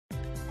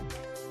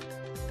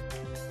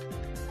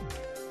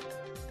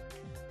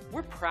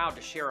We're proud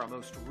to share our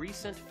most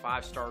recent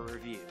 5-star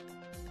review.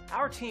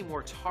 Our team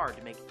works hard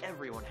to make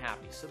everyone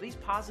happy, so these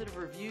positive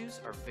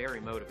reviews are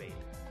very motivating.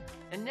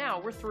 And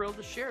now we're thrilled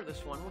to share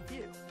this one with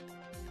you.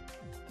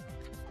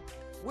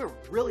 We're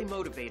really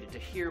motivated to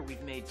hear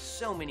we've made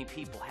so many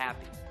people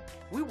happy.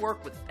 We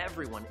work with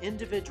everyone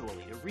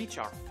individually to reach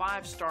our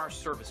 5-star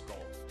service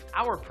goal.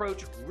 Our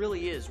approach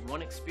really is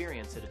one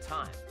experience at a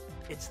time.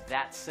 It's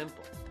that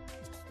simple.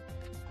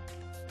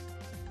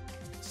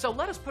 So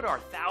let us put our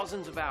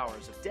thousands of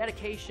hours of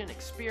dedication,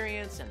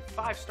 experience, and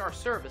 5-star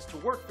service to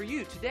work for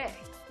you today.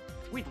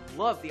 We'd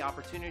love the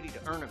opportunity to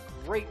earn a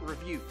great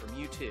review from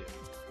you too.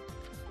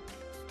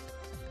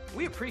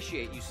 We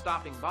appreciate you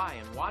stopping by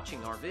and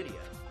watching our video.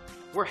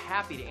 We're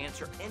happy to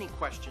answer any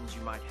questions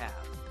you might have.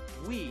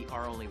 We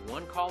are only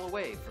one call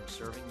away from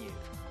serving you.